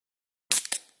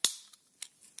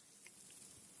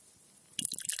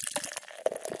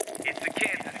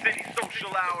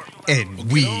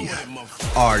And we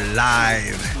are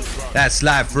live. That's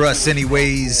live for us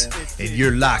anyways. And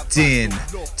you're locked in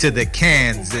to the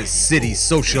Kansas City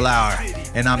Social Hour.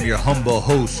 And I'm your humble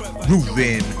host,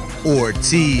 Ruben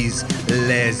Ortiz.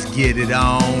 Let's get it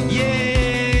on. Yeah.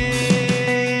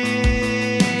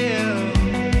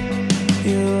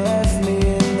 You left me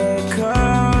in the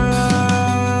car.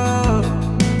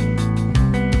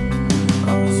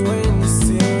 I was waiting to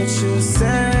see what you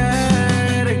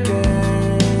said again.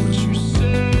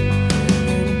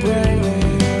 And bring me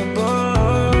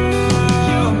apart.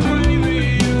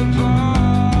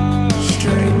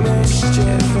 Straight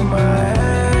mischief in my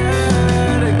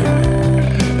head again.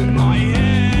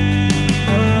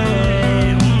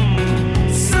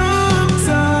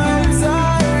 Sometimes I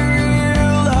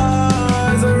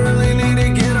realize I really need to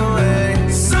get away.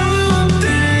 Some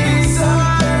things I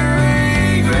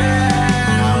regret.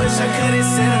 I wish I could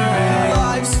incinerate.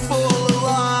 Life's full of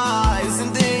lies,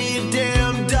 and then you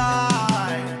damn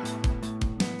die.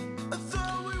 I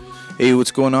thought we were. Hey,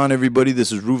 what's going on, everybody?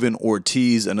 This is Ruben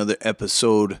Ortiz, another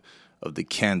episode of the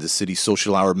Kansas City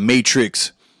Social Hour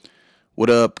Matrix. What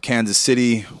up, Kansas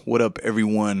City? What up,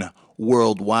 everyone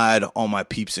worldwide? All my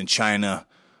peeps in China,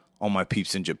 all my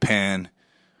peeps in Japan,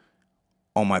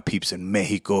 all my peeps in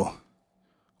Mexico,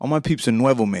 all my peeps in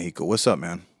Nuevo Mexico. What's up,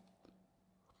 man?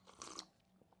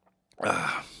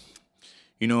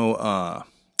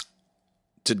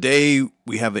 Today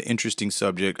we have an interesting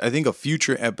subject. I think a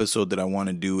future episode that I want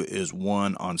to do is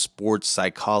one on sports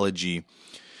psychology.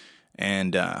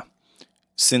 And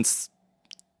since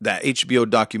that HBO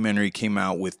documentary came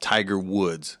out with Tiger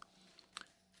Woods,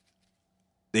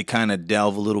 they kind of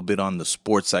delve a little bit on the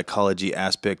sports psychology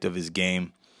aspect of his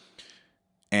game.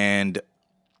 And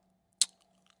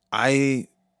it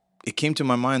came to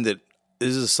my mind that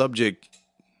this is a subject,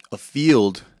 a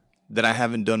field that I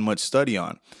haven't done much study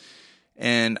on.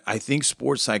 And I think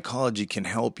sports psychology can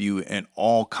help you in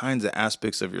all kinds of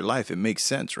aspects of your life. It makes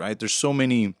sense, right? There's so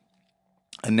many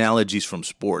analogies from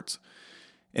sports.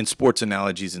 And sports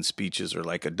analogies and speeches are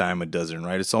like a dime a dozen,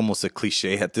 right? It's almost a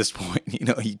cliche at this point. You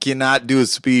know, you cannot do a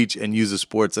speech and use a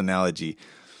sports analogy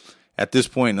at this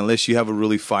point unless you have a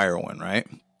really fire one, right?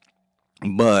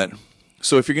 But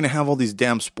so if you're going to have all these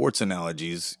damn sports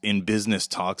analogies in business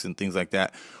talks and things like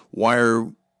that,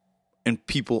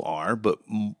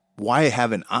 why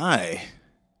haven't I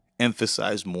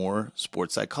emphasized more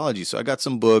sports psychology? So I got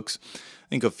some books. I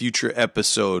think a future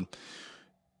episode,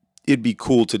 it'd be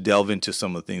cool to delve into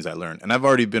some of the things I learned. And I've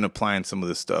already been applying some of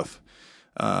this stuff,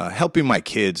 helping my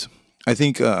kids. I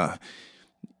think, one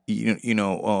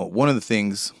of the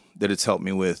things that it's helped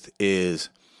me with is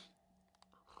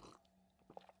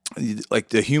like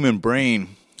the human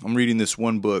brain. I'm reading this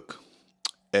one book.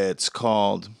 It's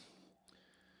called,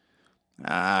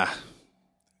 I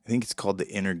think it's called The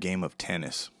Inner Game of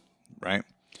Tennis, right?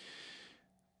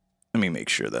 Let me make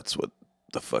sure that's what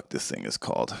the fuck this thing is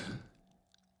called.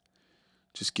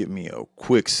 Just give me a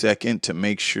quick second to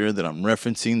make sure that I'm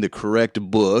referencing the correct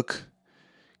book,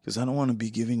 because I don't want to be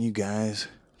giving you guys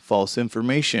false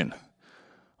information.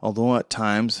 Although at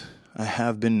times I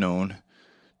have been known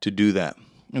to do that.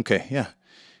 Okay, yeah.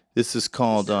 This is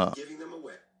called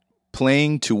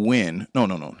Playing to Win.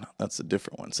 No. That's a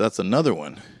different one. So that's another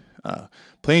one.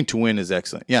 Playing to Win is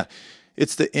excellent. Yeah,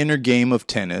 it's The Inner Game of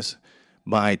Tennis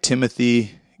by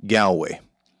Timothy Gallwey.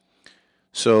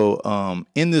 So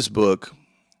in this book,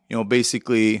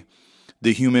 basically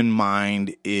the human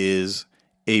mind is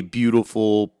a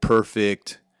beautiful,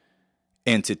 perfect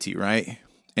entity, right?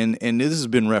 And this has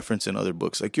been referenced in other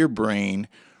books. Like your brain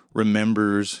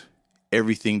remembers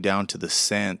everything down to the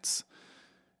sense,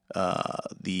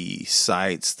 the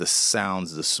sights, the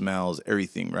sounds, the smells,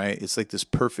 everything, right? It's like this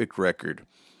perfect record.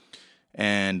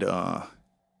 And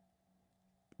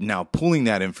now pulling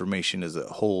that information is a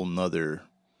whole nother,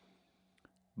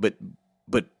 but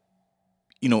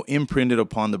imprinted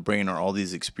upon the brain are all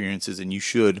these experiences, and you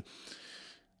should,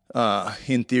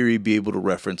 in theory, be able to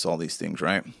reference all these things,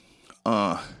 right?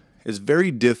 It's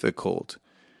very difficult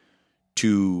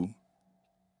to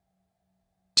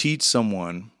teach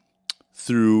someone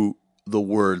through the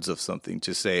words of something,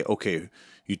 to say, okay,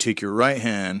 you take your right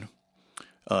hand,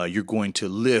 you're going to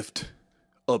lift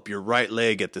up your right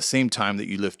leg at the same time that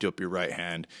you lift up your right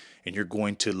hand, and you're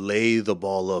going to lay the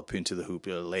ball up into the hoop,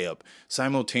 lay up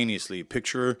simultaneously.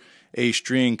 Picture a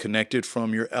string connected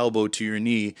from your elbow to your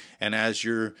knee, and as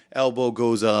your elbow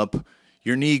goes up,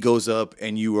 your knee goes up,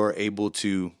 and you are able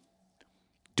to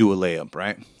do a layup,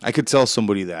 right? I could tell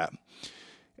somebody that,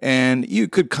 and you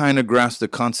could kind of grasp the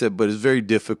concept, but it's very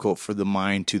difficult for the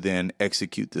mind to then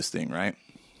execute this thing, right?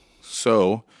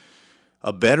 So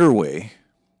a better way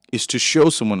is to show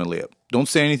someone a layup. Don't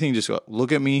say anything. Just go,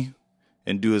 look at me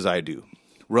and do as I do.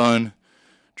 Run,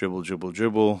 dribble, dribble,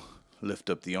 dribble, lift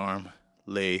up the arm,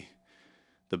 lay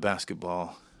the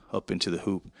basketball up into the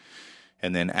hoop,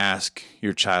 and then ask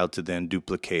your child to then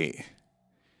duplicate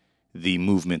the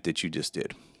movement that you just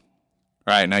did.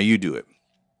 All right, now you do it.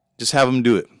 Just have them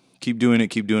do it. Keep doing it,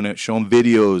 keep doing it. Show them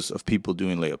videos of people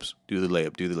doing layups. Do the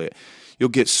layup, do the layup. You'll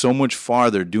get so much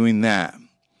farther doing that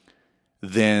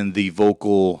than the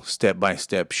vocal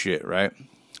step-by-step shit, right?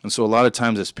 And so a lot of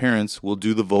times as parents, we'll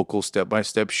do the vocal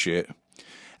step-by-step shit.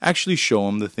 Actually show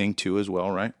them the thing too as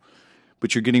well, right?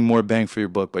 But you're getting more bang for your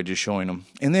buck by just showing them.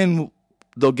 And then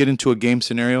they'll get into a game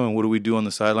scenario, and what do we do on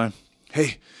the sideline?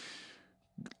 Hey,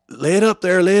 lay it up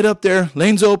there, lay it up there.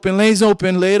 Lane's open, lay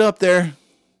it up there.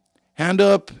 Hand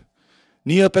up,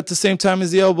 knee up at the same time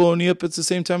as the elbow, knee up at the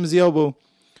same time as the elbow.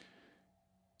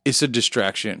 It's a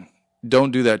distraction.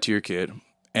 Don't do that to your kid.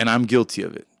 And I'm guilty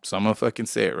of it, so I'm going to fucking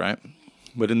say it, right?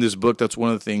 But in this book, that's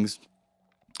one of the things.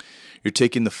 You're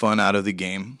taking the fun out of the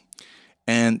game,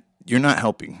 and you're not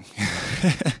helping.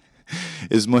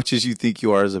 As much as you think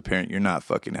you are as a parent, you're not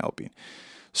fucking helping.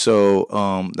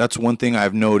 So that's one thing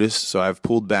I've noticed. So I've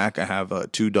pulled back. I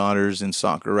have 2 daughters in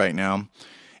soccer right now.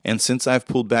 And since I've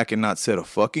pulled back and not said a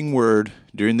fucking word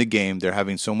during the game, they're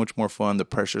having so much more fun. The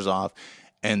pressure's off,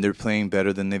 and they're playing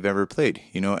better than they've ever played,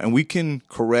 you know? And we can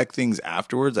correct things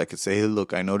afterwards. I could say, hey,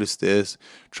 look, I noticed this,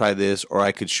 try this. Or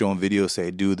I could show them video, say,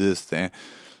 do this thing.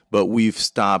 But we've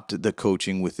stopped the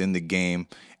coaching within the game,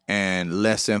 and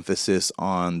less emphasis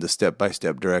on the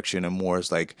step-by-step direction and more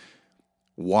is like,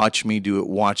 watch me do it,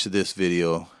 watch this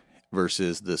video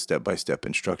versus the step-by-step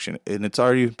instruction. And it's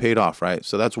already paid off, right?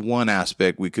 So that's one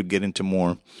aspect. We could get into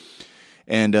more.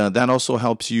 And that also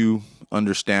helps you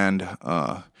understand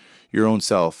your own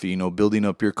self, you know, building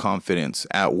up your confidence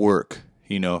at work.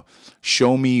 You know,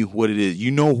 show me what it is. You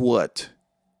know what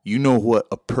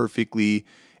a perfectly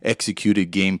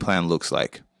executed game plan looks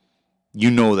like. You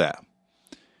know that.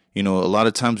 You know, a lot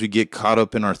of times we get caught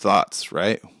up in our thoughts,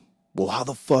 right? Well, how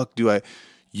the fuck do I...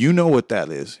 You know what that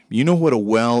is. You know what a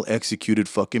well-executed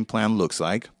fucking plan looks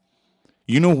like.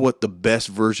 You know what the best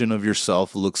version of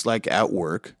yourself looks like at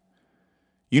work.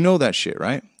 You know that shit,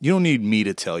 right? You don't need me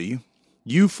to tell you.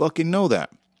 You fucking know that.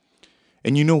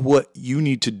 And you know what you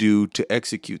need to do to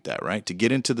execute that, right? To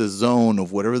get into the zone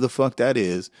of whatever the fuck that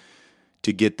is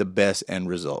to get the best end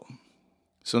result.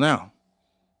 So now,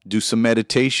 do some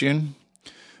meditation.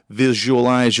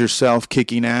 Visualize yourself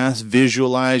kicking ass.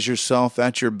 Visualize yourself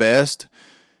at your best.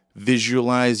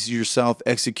 Visualize yourself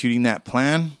executing that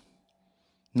plan.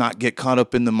 Not get caught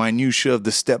up in the minutia of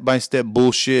the step-by-step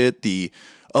bullshit. The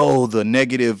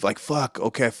negative, like, fuck,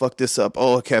 okay, I fucked this up.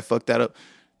 Oh, okay, I fucked that up.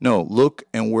 No, look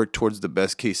and work towards the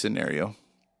best case scenario.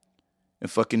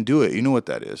 And fucking do it. You know what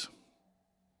that is.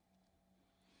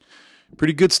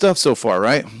 Pretty good stuff so far,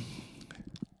 right?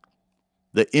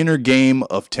 The Inner Game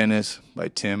of Tennis by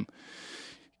Tim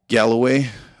Galloway.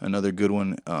 Another good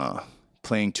one,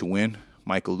 Playing to Win.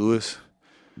 Michael Lewis,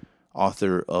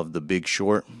 author of The Big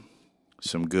Short.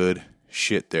 Some good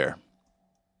shit there.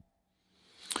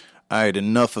 All right,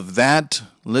 enough of that.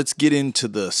 Let's get into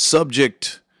the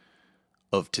subject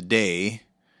of today.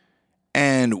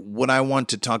 And what I want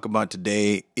to talk about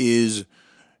today is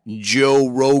Joe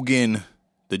Rogan,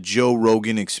 the Joe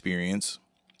Rogan Experience.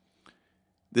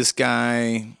 This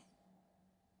guy,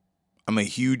 I'm a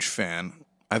huge fan.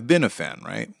 I've been a fan,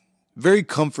 right? Very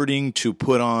comforting to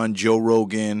put on Joe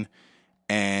Rogan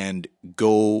and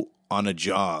go on a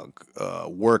jog,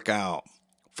 work out,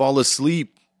 fall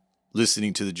asleep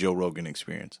listening to the Joe Rogan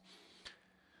Experience.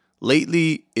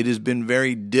 Lately, it has been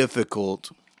very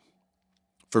difficult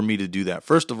for me to do that.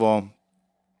 First of all,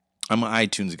 I'm an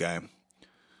iTunes guy.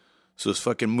 So this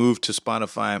fucking move to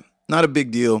Spotify, not a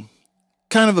big deal.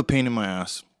 Kind of a pain in my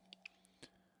ass.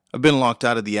 I've been locked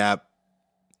out of the app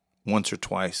once or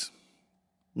twice.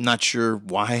 Not sure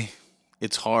why.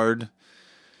 It's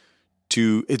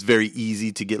very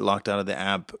easy to get locked out of the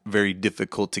app. Very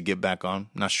difficult to get back on.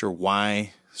 Not sure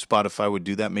why Spotify would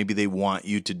do that. Maybe they want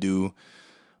you to do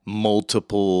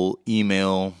multiple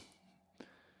email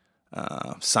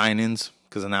sign-ins.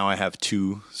 Because now I have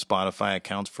 2 Spotify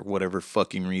accounts for whatever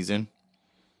fucking reason.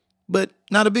 But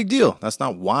not a big deal. That's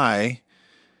not why.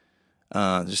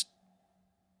 Just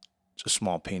a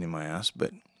small pain in my ass.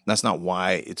 But that's not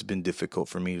why it's been difficult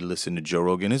for me to listen to Joe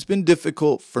Rogan. It's been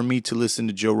difficult for me to listen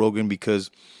to Joe Rogan because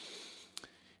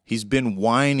he's been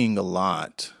whining a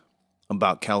lot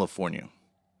about California.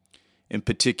 In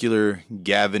particular,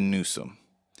 Gavin Newsom.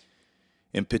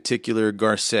 In particular,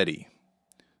 Garcetti.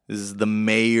 This is the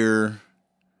mayor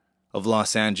of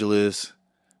Los Angeles,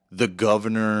 the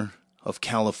governor of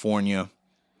California.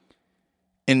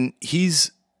 And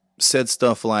he's said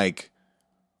stuff like,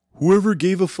 whoever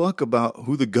gave a fuck about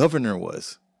who the governor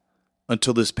was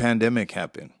until this pandemic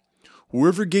happened?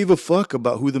 Whoever gave a fuck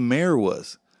about who the mayor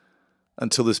was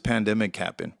until this pandemic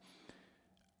happened?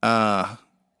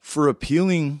 For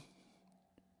appealing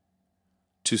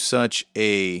to such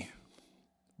a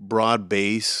broad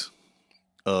base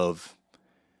of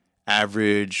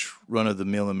average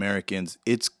run-of-the-mill Americans,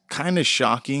 it's kind of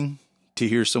shocking to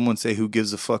hear someone say, who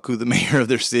gives a fuck who the mayor of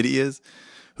their city is?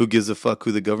 Who gives a fuck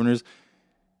who the governor is?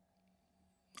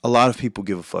 A lot of people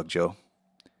give a fuck, Joe.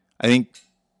 I think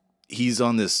he's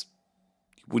on this,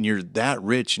 when you're that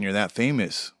rich and you're that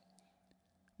famous,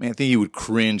 man, I think he would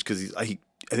cringe because I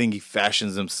think he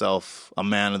fashions himself a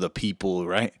man of the people,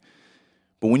 right?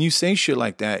 But when you say shit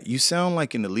like that, you sound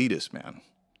like an elitist, man.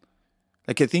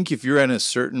 Like, I think if you're at a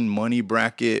certain money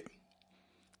bracket,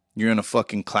 you're in a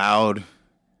fucking cloud,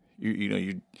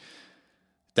 you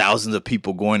thousands of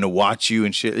people going to watch you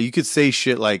and shit. You could say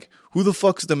shit like, who the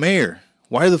fuck's the mayor?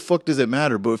 Why the fuck does it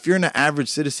matter? But if you're an average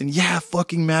citizen, yeah, it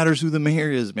fucking matters who the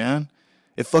mayor is, man.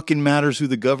 It fucking matters who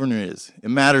the governor is. It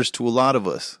matters to a lot of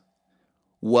us.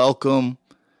 Welcome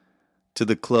to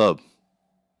the club.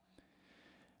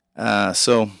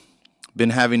 So,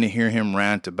 been having to hear him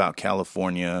rant about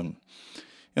California.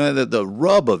 The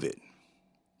rub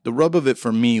of it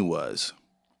for me was,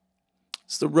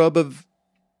 it's the rub of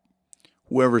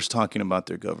whoever's talking about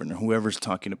their governor, whoever's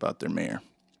talking about their mayor.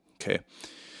 Okay.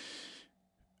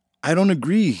 I don't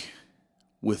agree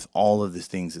with all of the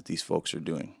things that these folks are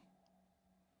doing.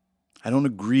 I don't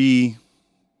agree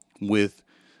with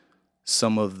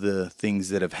some of the things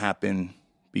that have happened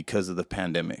because of the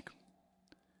pandemic.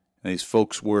 And these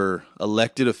folks were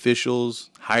elected officials,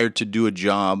 hired to do a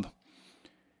job,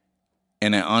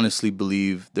 and I honestly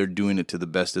believe they're doing it to the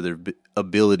best of their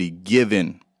ability,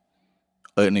 given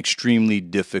an extremely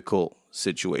difficult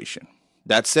situation.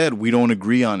 That said, we don't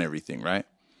agree on everything, right?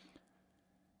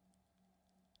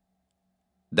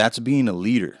 That's being a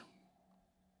leader,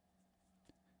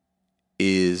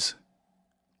 is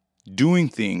doing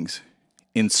things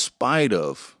in spite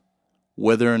of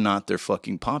whether or not they're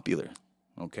fucking popular,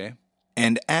 okay?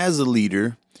 And as a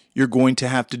leader, you're going to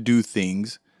have to do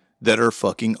things that are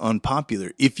fucking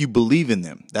unpopular if you believe in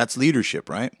them. That's leadership,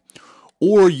 right?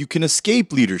 Or you can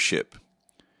escape leadership.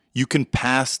 You can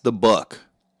pass the buck,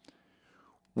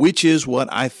 which is what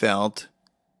I felt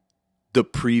the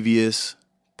previous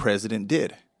president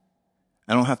did.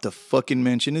 I don't have to fucking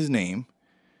mention his name,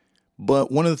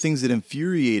 but one of the things that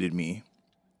infuriated me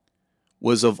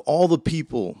was, of all the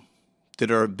people that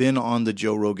have been on the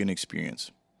Joe Rogan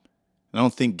Experience, I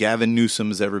don't think Gavin Newsom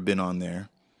has ever been on there.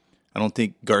 I don't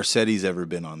think Garcetti's ever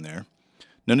been on there.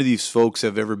 None of these folks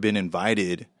have ever been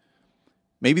invited.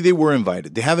 Maybe they were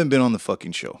invited. They haven't been on the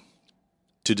fucking show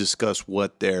to discuss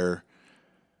what their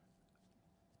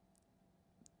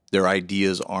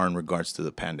ideas are in regards to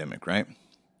the pandemic, right?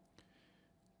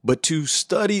 But to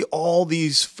study all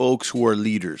these folks who are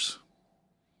leaders,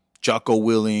 Jocko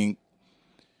Willink,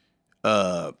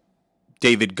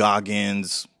 David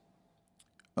Goggins,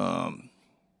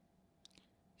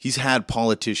 he's had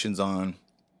politicians on,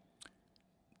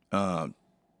 and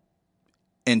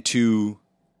to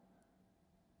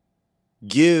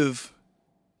give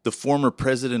the former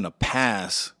president a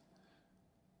pass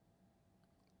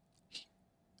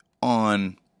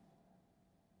on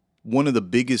one of the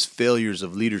biggest failures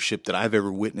of leadership that I've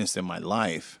ever witnessed in my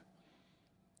life,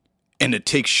 and to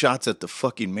take shots at the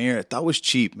fucking mayor, I thought was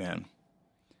cheap, man.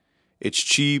 It's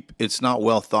cheap. It's not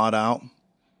well thought out.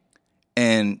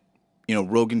 And,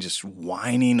 Rogan just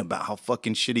whining about how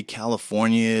fucking shitty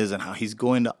California is and how he's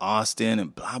going to Austin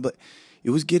and blah, blah.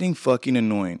 It was getting fucking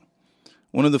annoying.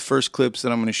 One of the first clips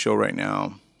that I'm going to show right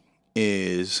now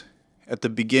is at the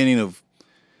beginning of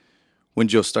when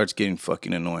Joe starts getting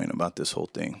fucking annoying about this whole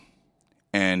thing.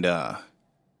 And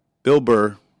Bill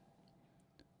Burr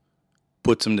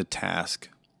puts him to task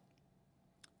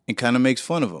and kind of makes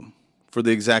fun of him for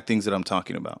the exact things that I'm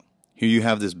talking about. Here you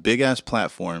have this big-ass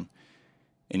platform,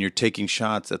 and you're taking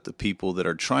shots at the people that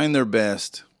are trying their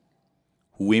best,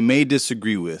 who we may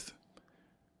disagree with,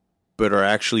 but are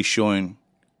actually showing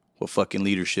what fucking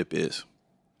leadership is.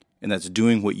 And that's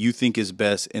doing what you think is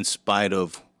best in spite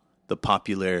of the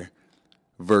popular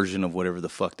version of whatever the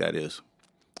fuck that is.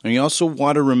 And you also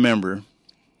want to remember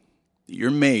that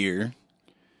your mayor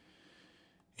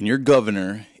and your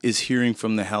governor is hearing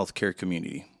from the healthcare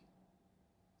community,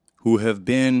 who have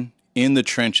been in the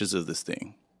trenches of this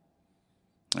thing.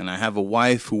 And I have a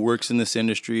wife who works in this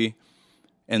industry,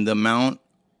 and the amount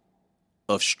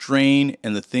of strain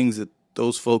and the things that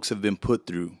those folks have been put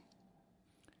through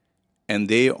and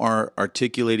they are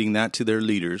articulating that to their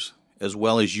leaders, as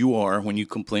well as you are when you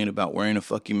complain about wearing a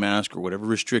fucking mask or whatever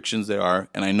restrictions there are,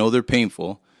 and I know they're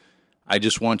painful, I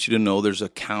just want you to know there's a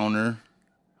counter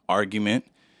argument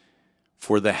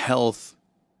for the health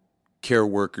care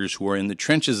workers who are in the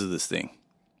trenches of this thing.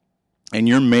 And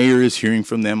your mayor is hearing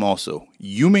from them also.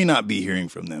 You may not be hearing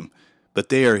from them, but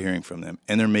they are hearing from them,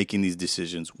 and they're making these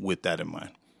decisions with that in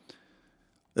mind.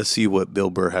 Let's see what Bill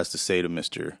Burr has to say to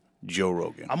Mr. Joe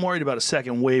Rogan. I'm worried about a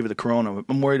second wave of the corona.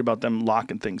 I'm worried about them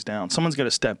locking things down. Someone's got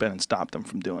to step in and stop them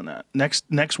from doing that.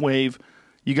 Next wave,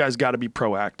 you guys got to be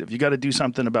proactive. You got to do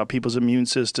something about people's immune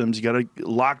systems. You got to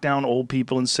lock down old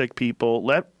people and sick people.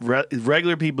 Let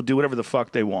regular people do whatever the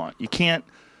fuck they want. You can't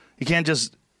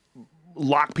just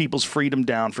lock people's freedom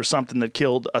down for something that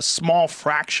killed a small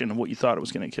fraction of what you thought it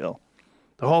was going to kill.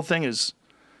 The whole thing is,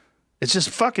 it's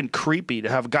just fucking creepy to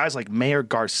have guys like Mayor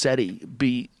Garcetti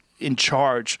be in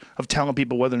charge of telling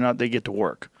people whether or not they get to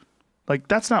work. Like,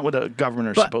 that's not what a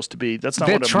governor's supposed to be. That's not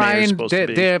what a mayor's supposed to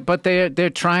be. They're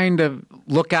trying to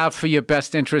look out for your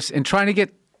best interests and trying to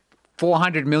get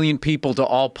 400 million people to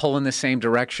all pull in the same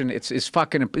direction. It's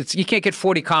fucking. You can't get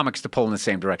 40 comics to pull in the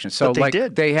same direction. So but they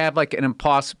did. They have like an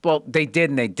impossible. They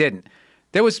did and they didn't.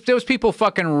 There was people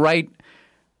fucking right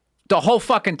the whole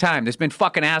fucking time. There's been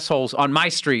fucking assholes on my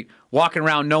street walking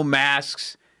around, no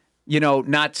masks.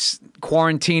 Not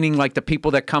quarantining like the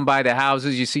people that come by the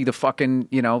houses. You see the fucking,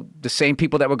 the same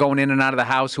people that were going in and out of the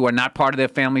house who are not part of their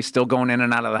family still going in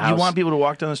and out of the house. You want people to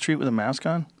walk down the street with a mask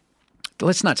on?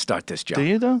 Let's not start this, Joe. Do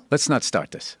you, though? Let's not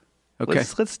start this. Okay?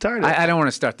 Let's start it. I don't want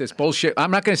to start this bullshit.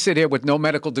 I'm not going to sit here with no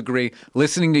medical degree,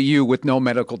 listening to you with no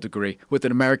medical degree, with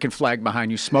an American flag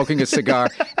behind you, smoking a cigar,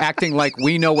 acting like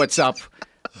we know what's up.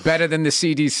 Better than the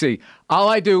CDC. All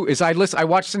I do is I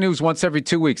watch the news once every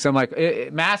 2 weeks. I'm like,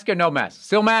 mask or no mask?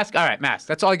 Still mask? All right, mask.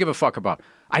 That's all I give a fuck about.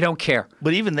 I don't care.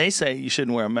 But even they say you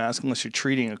shouldn't wear a mask unless you're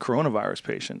treating a coronavirus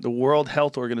patient. The World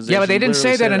Health Organization. Yeah, but they didn't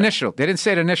say that initially. They didn't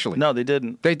say it initially. No, they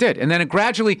didn't. They did, and then it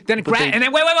gradually, and then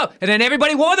wait, and then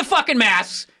everybody wore the fucking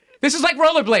masks. This is like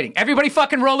rollerblading. Everybody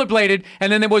fucking rollerbladed,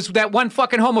 and then there was that one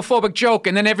fucking homophobic joke,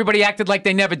 and then everybody acted like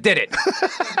they never did it.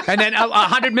 And then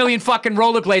 100 million fucking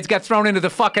rollerblades got thrown into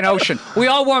the fucking ocean. We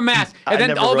all wore masks, and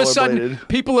then all of a sudden,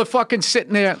 people are fucking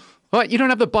sitting there. What? You don't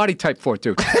have the body type for it,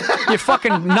 dude. Your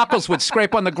fucking knuckles would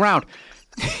scrape on the ground,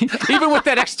 even with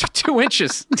that extra 2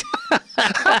 inches.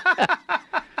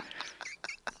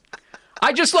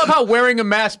 I just love how wearing a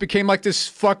mask became like this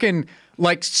fucking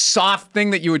like soft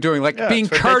thing that you were doing, like being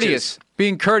courteous. Bitches.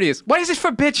 Being courteous. What is it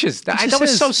for bitches? That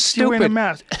was so stupid. You're wearing a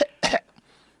mask.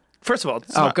 First of all,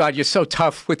 oh God, you're so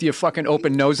tough with your fucking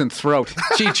open nose and throat.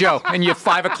 Gee, Joe, and your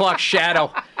 5 o'clock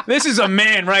shadow. This is a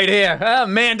man right here. A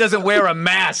man doesn't wear a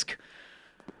mask.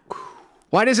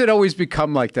 Why does it always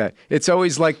become like that? It's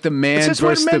always like the man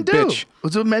versus the bitch.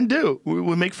 It's what men do.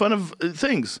 We make fun of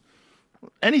things.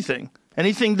 Anything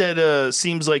that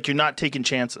seems like you're not taking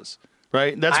chances.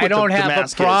 Right? That's what I don't the have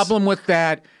mask a problem is. with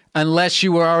that unless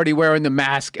you were already wearing the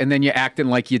mask and then you're acting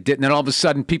like you didn't. And all of a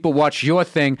sudden people watch your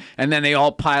thing and then they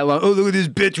all pile on, oh, look at this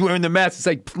bitch wearing the mask. It's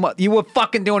like, you were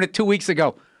fucking doing it 2 weeks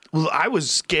ago. Well, I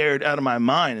was scared out of my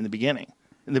mind in the beginning.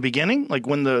 In the beginning, like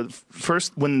when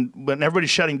when everybody's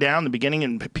shutting down in the beginning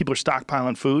and people are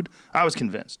stockpiling food, I was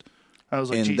convinced. I was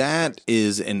like, and Jesus that Christ.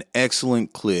 is an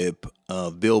excellent clip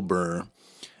of Bill Burr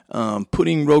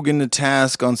putting Rogan to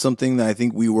task on something that I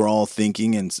think we were all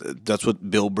thinking, and that's what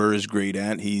Bill Burr is great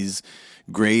at. He's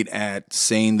great at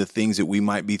saying the things that we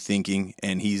might be thinking,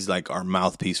 and he's like our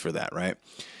mouthpiece for that, right?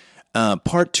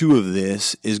 Part 2 of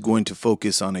this is going to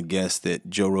focus on a guest that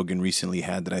Joe Rogan recently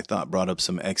had that I thought brought up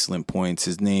some excellent points.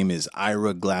 His name is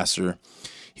Ira Glasser.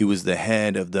 He was the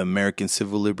head of the American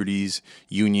Civil Liberties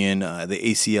Union, the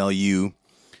ACLU,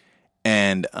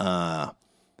 and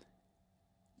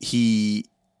he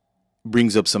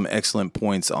brings up some excellent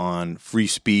points on free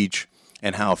speech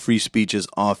and how free speech is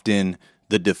often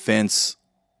the defense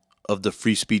of the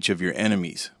free speech of your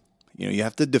enemies. You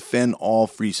have to defend all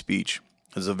free speech.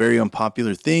 It's a very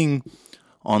unpopular thing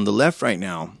on the left right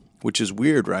now, which is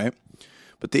weird, right?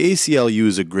 But the ACLU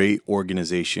is a great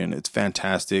organization. It's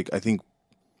fantastic. I think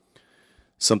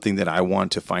something that I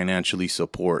want to financially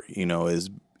support,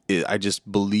 I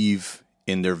just believe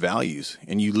in their values.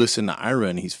 And you listen to Ira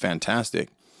and he's fantastic.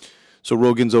 So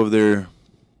Rogan's over there.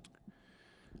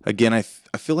 Again, I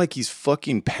feel like he's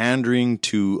fucking pandering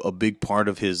to a big part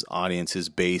of his audience, his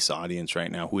base audience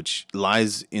right now, which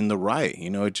lies in the right.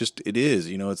 It is.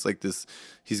 It's like this.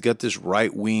 He's got this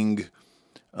right wing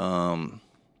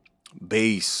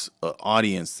base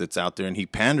audience that's out there, and he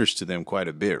panders to them quite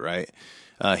a bit, right?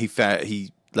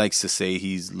 He likes to say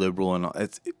he's liberal and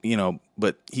all,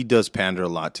 but he does pander a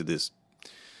lot to this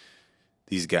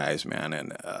these guys, man,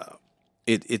 and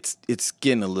it's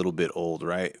getting a little bit old,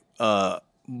 right?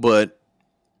 But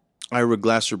Ira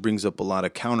Glasser brings up a lot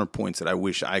of counterpoints that I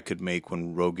wish I could make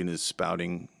when Rogan is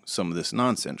spouting some of this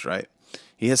nonsense, right?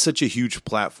 He has such a huge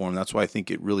platform. That's why I think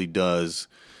it really does.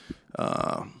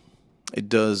 It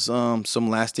does some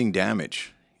lasting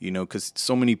damage, because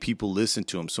so many people listen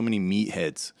to him, so many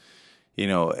meatheads,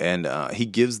 and he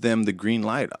gives them the green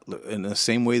light in the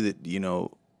same way that,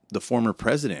 the former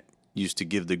president used to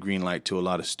give the green light to a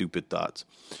lot of stupid thoughts.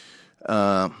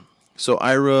 So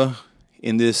Ira,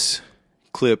 in this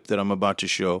clip that I'm about to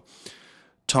show,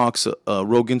 talks,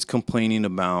 Rogan's complaining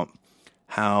about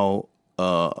how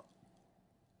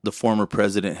the former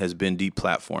president has been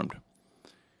deplatformed.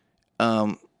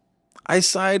 I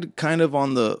side kind of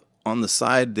on the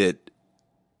side that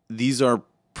these are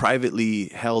privately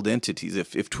held entities.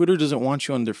 If Twitter doesn't want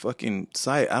you on their fucking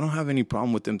site, I don't have any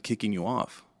problem with them kicking you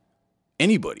off.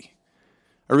 Anybody.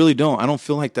 I really don't. I don't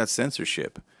feel like that's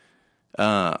censorship.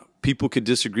 People could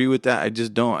disagree with that. I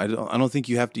just don't. I don't think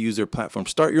you have to use their platform.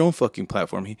 Start your own fucking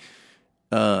platform.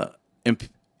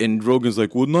 And Rogan's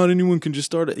like, well, not anyone can just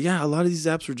start it. Yeah, a lot of these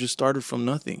apps were just started from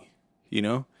nothing.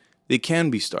 They can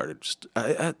be started.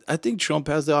 I think Trump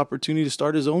has the opportunity to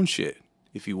start his own shit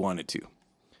if he wanted to.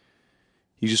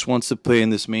 He just wants to play in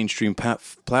this mainstream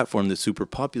platform that's super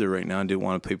popular right now and didn't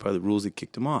want to play by the rules that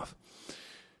kicked him off.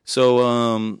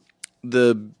 So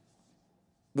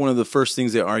one of the first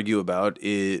things they argue about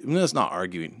is, it's not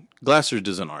arguing. Glasser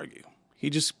doesn't argue. He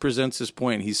just presents his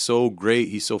point. He's so great.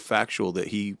 He's so factual that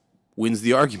he wins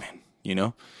the argument,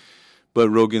 But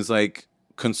Rogan's like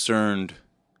concerned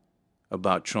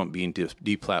about Trump being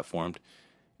deplatformed.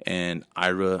 And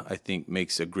Ira, I think,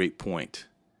 makes a great point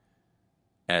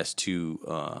as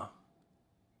to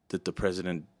that the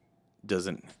president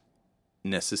wasn't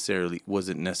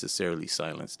necessarily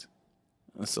silenced.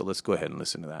 So let's go ahead and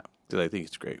listen to that, because I think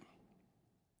it's great.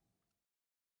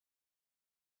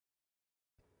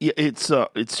 Yeah,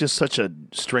 it's just such a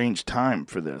strange time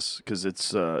for this, because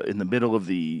it's in the middle of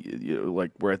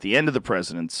we're at the end of the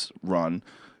president's run.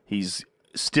 He's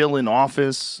still in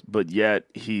office, but yet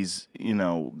he's,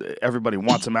 everybody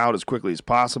wants him out as quickly as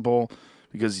possible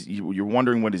because you're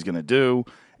wondering what he's going to do,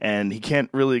 and he can't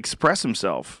really express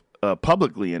himself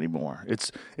publicly anymore.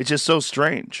 It's just so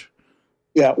strange.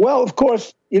 Yeah, well, of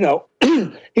course,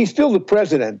 he's still the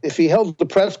president. If he held the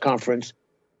press conference,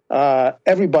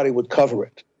 everybody would cover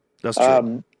it. That's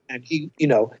true. And he,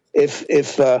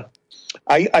 if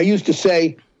I used to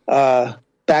say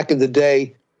back in the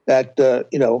day that,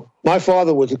 my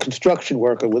father was a construction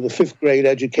worker with a 5th grade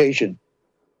education.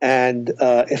 And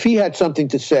if he had something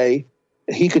to say,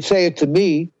 he could say it to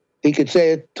me. He could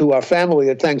say it to our family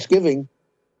at Thanksgiving.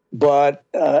 But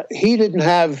he didn't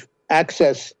have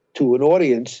access to an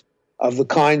audience of the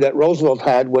kind that Roosevelt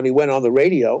had when he went on the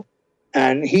radio.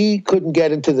 And he couldn't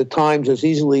get into the Times as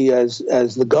easily as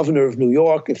the governor of New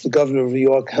York, if the governor of New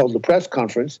York held a press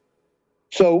conference.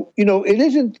 So, it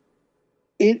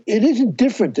isn't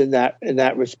different in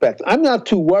that respect. I'm not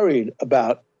too worried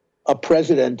about a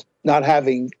president not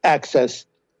having access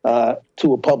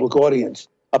to a public audience.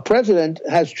 A president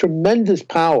has tremendous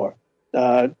power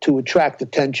to attract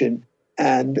attention,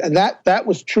 and that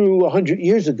was true 100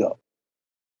 years ago.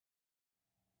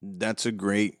 That's a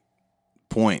great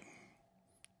point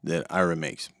that Ira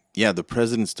makes. Yeah, the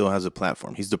president still has a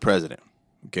platform. He's the president,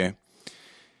 okay?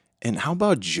 And how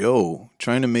about Joe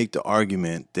trying to make the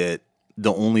argument that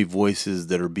the only voices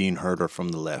that are being heard are from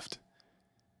the left?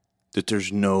 That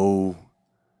there's no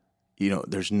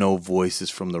voices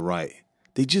from the right.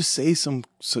 They just say some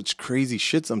such crazy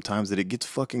shit sometimes that it gets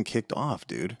fucking kicked off,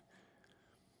 dude.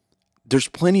 There's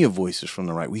plenty of voices from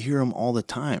the right. We hear them all the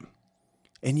time.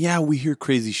 And yeah, we hear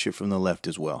crazy shit from the left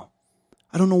as well.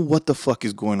 I don't know what the fuck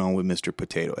is going on with Mr.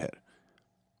 Potato Head.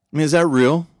 I mean, is that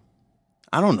real?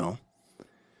 I don't know.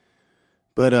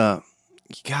 But,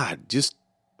 God, just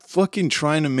fucking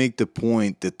trying to make the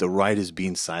point that the right is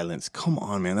being silenced. Come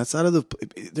on, man. That's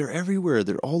they're everywhere.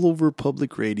 They're all over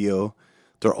public radio.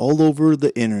 They're all over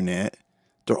the internet.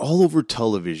 They're all over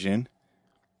television.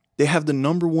 They have the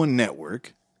 #1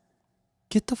 network.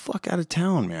 Get the fuck out of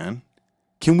town, man.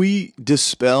 Can we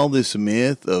dispel this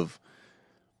myth of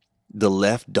the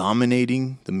left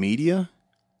dominating the media?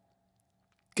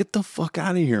 Get the fuck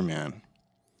out of here, man.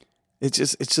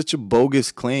 It's such a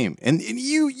bogus claim. And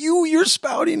you're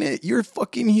spouting it. You're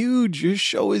fucking huge. Your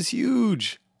show is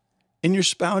huge. And you're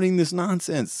spouting this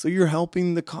nonsense. So you're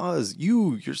helping the cause.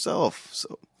 You, yourself.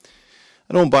 So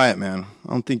I don't buy it, man. I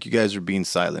don't think you guys are being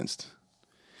silenced.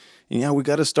 And yeah, we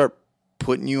got to start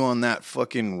putting you on that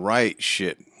fucking right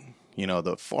shit. You know,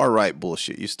 the far right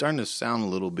bullshit. You're starting to sound a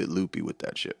little bit loopy with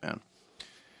that shit, man.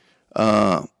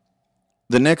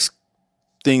 The next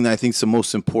thing that I think is the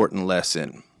most important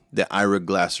lesson that Ira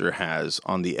Glasser has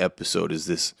on the episode is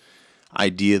this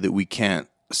idea that we can't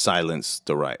silence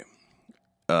the right,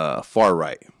 far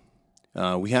right.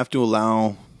 We have to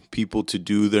allow people to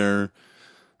do their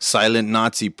silent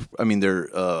Nazi. I mean, their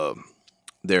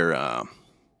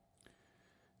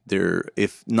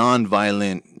if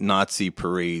non-violent Nazi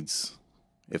parades,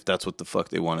 if that's what the fuck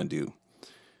they want to do.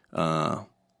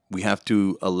 We have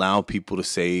to allow people to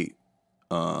say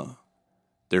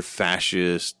their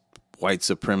fascist, white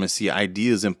supremacy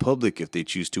ideas in public if they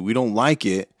choose to. We don't like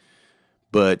it,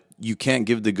 but you can't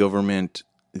give the government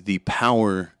the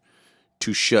power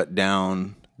to shut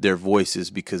down their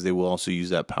voices, because they will also use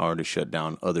that power to shut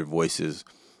down other voices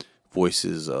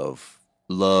of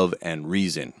love and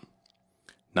reason,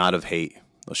 not of hate.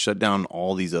 They'll shut down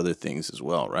all these other things as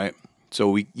well, right?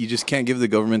 So you just can't give the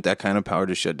government that kind of power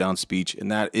to shut down speech,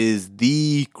 and that is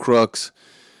the crux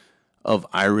of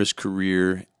Ira's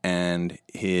career and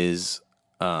his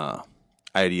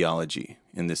ideology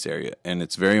in this area. And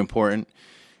it's very important,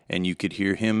 and you could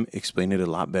hear him explain it a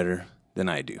lot better than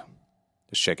I do.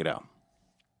 Just check it out.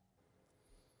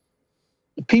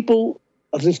 The people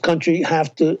of this country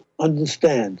have to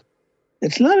understand.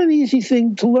 It's not an easy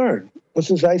thing to learn,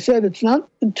 because as I said, it's not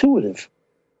intuitive.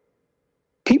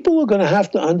 People are going to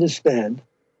have to understand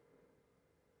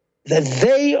that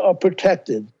they are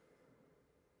protected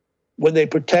when they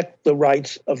protect the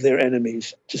rights of their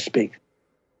enemies to speak,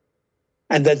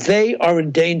 and that they are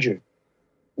endangered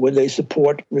when they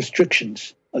support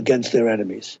restrictions against their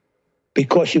enemies,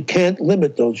 because you can't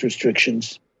limit those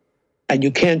restrictions and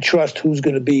you can't trust who's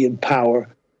going to be in power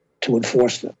to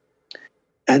enforce them.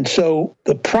 And so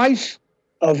the price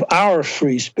of our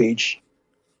free speech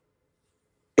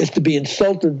is to be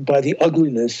insulted by the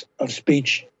ugliness of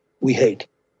speech we hate.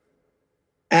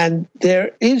 And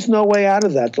there is no way out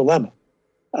of that dilemma.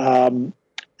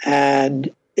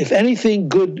 And if anything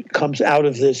good comes out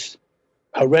of this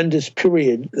horrendous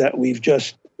period that we've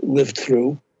just lived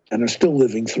through and are still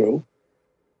living through,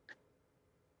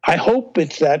 I hope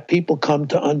it's that people come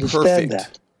to understand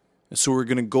that. So we're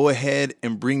going to go ahead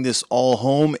and bring this all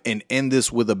home and end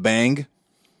this with a bang.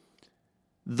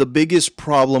 The biggest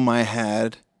problem I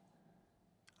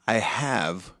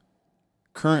have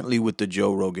currently with the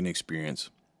Joe Rogan Experience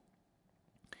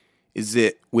is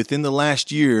that within the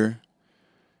last year,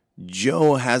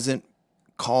 Joe hasn't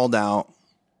called out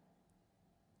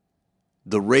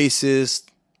the racist,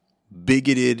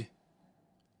 bigoted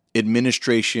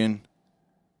administration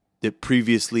that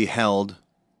previously held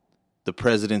the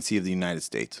presidency of the United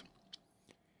States.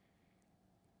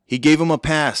 He gave him a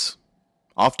pass,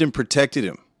 often protected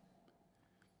him,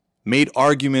 made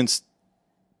arguments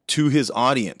to his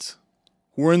audience,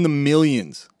 who are in the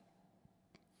millions.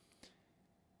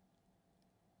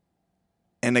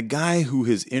 And a guy who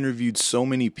has interviewed so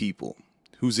many people,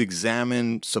 who's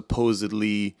examined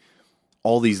supposedly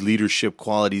all these leadership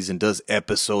qualities and does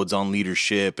episodes on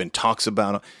leadership and talks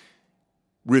about,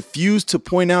 refused to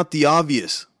point out the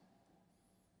obvious.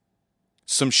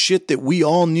 Some shit that we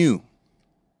all knew.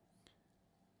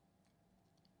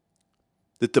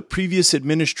 That the previous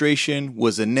administration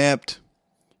was inept,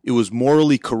 it was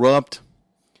morally corrupt,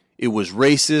 it was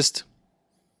racist,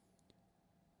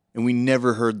 and we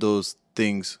never heard those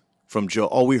things from Joe.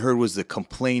 All we heard was the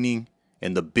complaining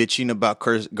and the bitching about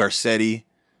Garcetti,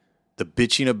 the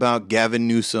bitching about Gavin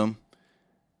Newsom.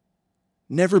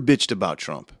 Never bitched about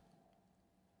Trump.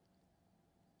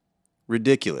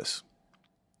 Ridiculous.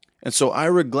 And so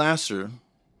Ira Glasser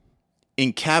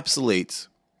encapsulates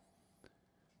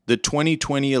the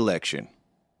 2020 election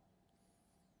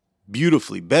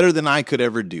beautifully, better than I could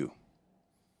ever do,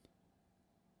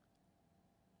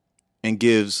 and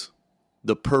gives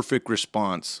the perfect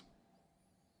response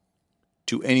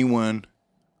to anyone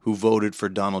who voted for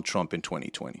Donald Trump in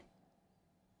 2020.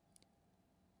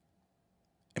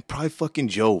 And probably fucking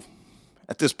Joe.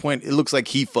 At this point, it looks like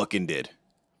he fucking did.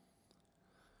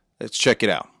 Let's check it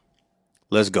out.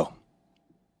 Let's go.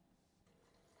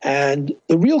 And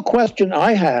the real question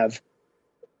I have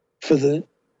for the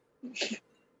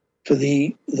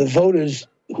voters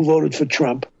who voted for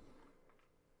Trump,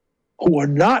 who are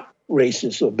not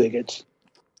racists or bigots,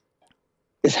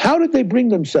 is how did they bring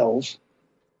themselves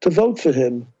to vote for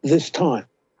him this time,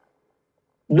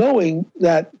 knowing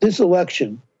that this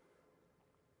election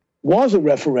was a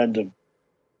referendum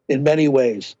in many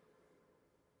ways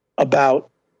about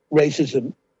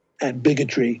racism and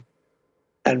bigotry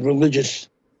and religious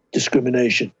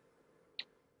discrimination.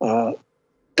 Those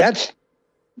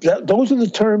are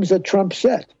the terms that Trump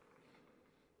set.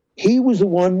 he was the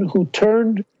one who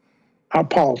turned our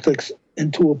politics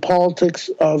into a politics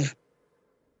of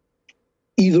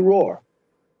either or.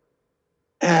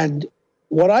 And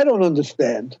what I don't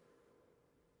understand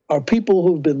are people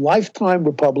who've been lifetime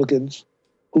Republicans,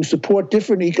 who support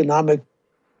different economic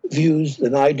views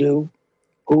than I do,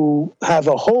 who have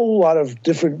a whole lot of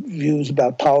different views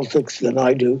about politics than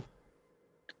I do.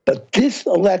 But this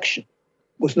election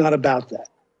was not about that.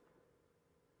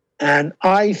 And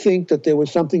I think that there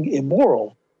was something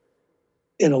immoral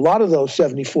in a lot of those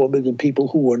 74 million people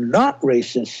who were not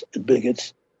racists and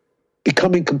bigots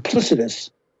becoming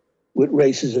complicitous with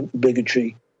racism and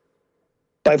bigotry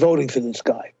by voting for this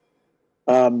guy.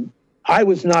 I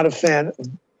was not a fan of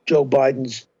Joe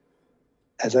Biden's,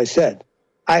 as I said.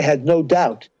 I had no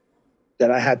doubt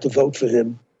that I had to vote for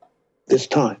him this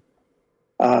time.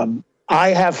 I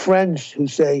have friends who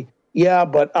say, yeah,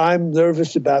 but I'm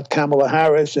nervous about Kamala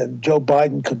Harris, and Joe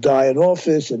Biden could die in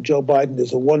office, and Joe Biden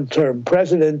is a one-term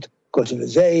president because of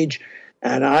his age,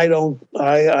 and I don't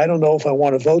know if I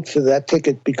want to vote for that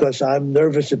ticket because I'm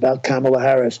nervous about Kamala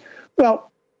Harris.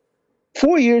 Well,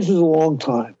 4 years is a long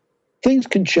time. Things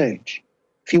can change.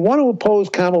 If you want to oppose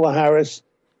Kamala Harris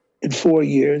in 4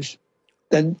 years,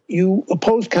 then you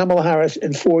oppose Kamala Harris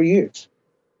in 4 years.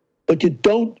 But you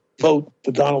don't vote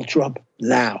for Donald Trump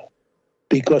now.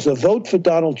 Because a vote for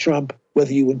Donald Trump,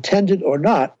 whether you intended or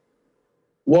not,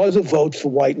 was a vote for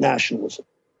white nationalism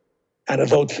and a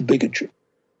vote for bigotry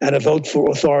and a vote for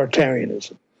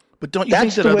authoritarianism. But don't you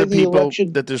think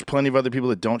that there's plenty of other people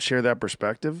that don't share that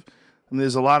perspective? I mean,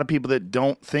 there's a lot of people that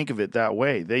don't think of it that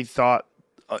way. They thought,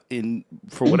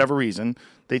 for whatever reason,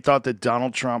 they thought that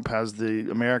Donald Trump has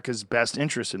America's best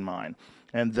interest in mind,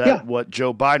 and that what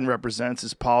Joe Biden represents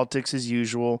is politics as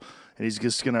usual. And he's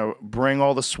just going to bring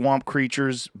all the swamp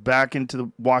creatures back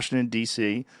into Washington,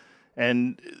 D.C.,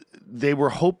 and they were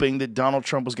hoping that Donald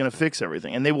Trump was going to fix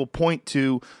everything. And they will point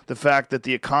to the fact that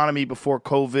the economy before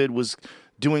COVID was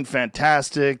doing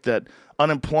fantastic, that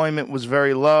unemployment was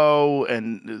very low,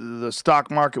 and the stock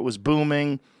market was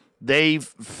booming. They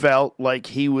felt like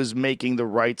he was making the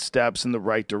right steps in the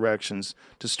right directions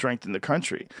to strengthen the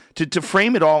country. To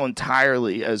frame it all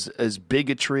entirely as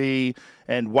bigotry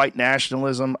and white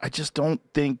nationalism, I just don't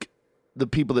think the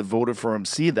people that voted for him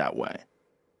see it that way.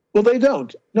 Well, they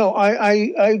don't. No,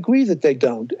 I agree that they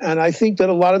don't. And I think that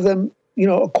a lot of them,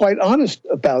 are quite honest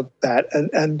about that.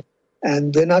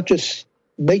 And they're not just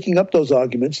making up those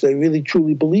arguments. They really,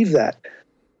 truly believe that.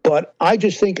 But I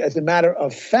just think as a matter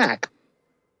of fact,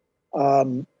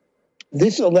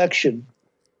 this election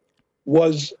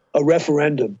was a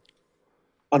referendum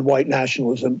on white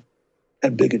nationalism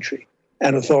and bigotry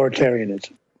and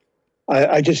authoritarianism.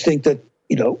 I just think that,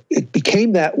 it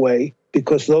became that way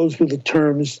because those were the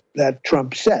terms that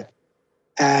Trump set.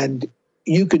 And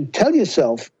you can tell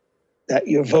yourself that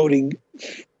you're voting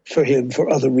for him for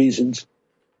other reasons.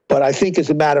 But I think as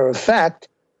a matter of fact,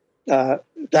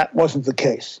 that wasn't the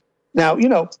case. Now,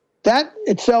 that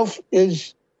itself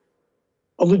is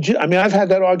I've had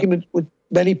that argument with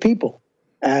many people,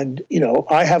 and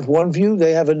I have one view,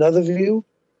 they have another view.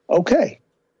 Okay,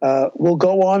 we'll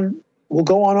go on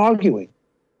arguing.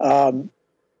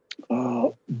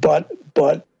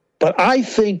 But I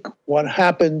think what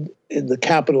happened in the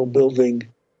Capitol building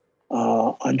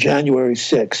on January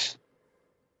 6th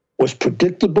was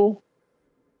predictable,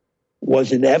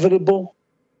 was inevitable,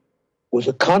 was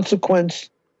a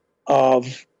consequence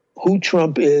of who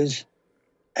Trump is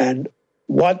and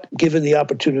what, given the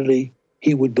opportunity,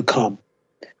 he would become.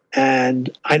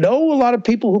 And I know a lot of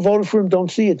people who voted for him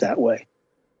don't see it that way.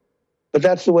 But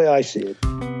that's the way I see it.